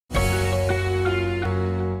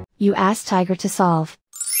You ask Tiger to solve.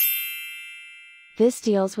 This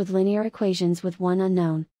deals with linear equations with one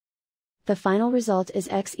unknown. The final result is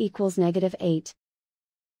x equals -8.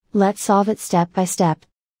 Let's solve it step by step.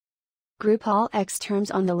 Group all x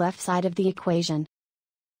terms on the left side of the equation.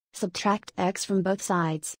 Subtract x from both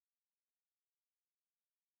sides.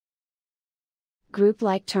 Group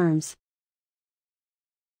like terms.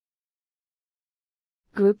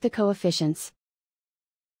 Group the coefficients.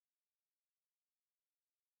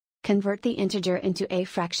 Convert the integer into a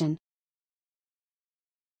fraction.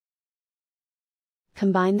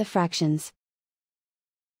 Combine the fractions.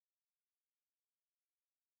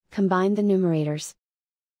 Combine the numerators.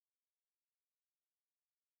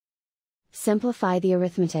 Simplify the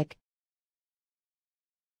arithmetic.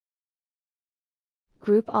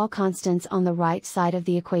 Group all constants on the right side of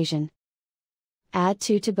the equation. Add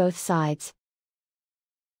 2 to both sides.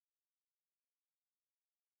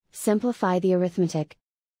 Simplify the arithmetic.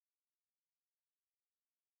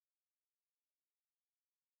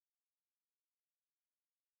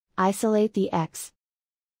 Isolate the x.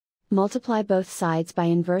 Multiply both sides by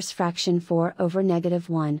inverse fraction 4 over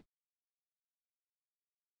 -1.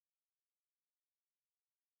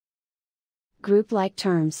 Group like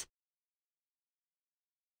terms.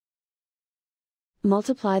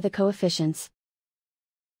 Multiply the coefficients.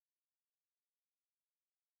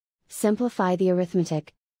 Simplify the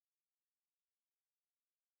arithmetic.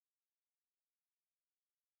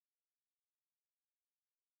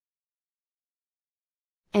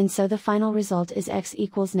 And so the final result is x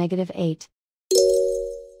equals -8.